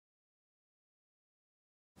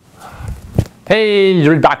Hey,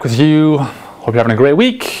 Yuri back with you. Hope you're having a great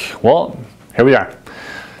week. Well, here we are.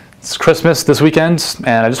 It's Christmas this weekend,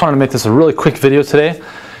 and I just wanted to make this a really quick video today.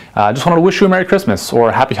 I just wanted to wish you a Merry Christmas or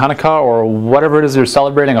a Happy Hanukkah or whatever it is you're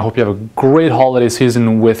celebrating. I hope you have a great holiday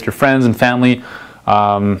season with your friends and family.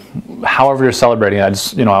 However you're celebrating,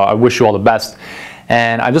 I wish you all the best.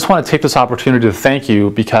 And I just want to take this opportunity to thank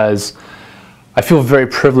you because I feel very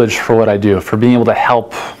privileged for what I do, for being able to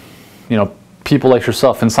help, people like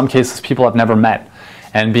yourself, in some cases people I've never met,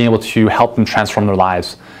 and being able to help them transform their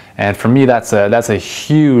lives. And for me, that's a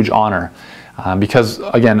huge honor, because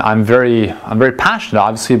again, I'm very passionate,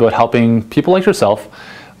 obviously, about helping people like yourself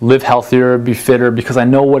live healthier, be fitter, because I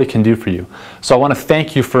know what it can do for you. So I want to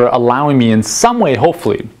thank you for allowing me in some way,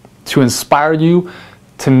 hopefully, to inspire you,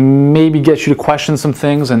 to maybe get you to question some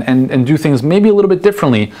things and do things maybe a little bit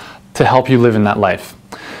differently to help you live in that life.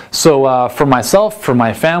 So for myself, for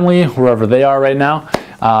my family, wherever they are right now,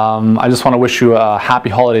 I just want to wish you a happy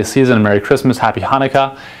holiday season, a Merry Christmas, Happy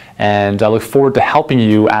Hanukkah, and I look forward to helping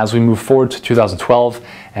you as we move forward to 2012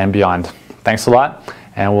 and beyond. Thanks a lot,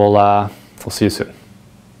 and we'll see you soon.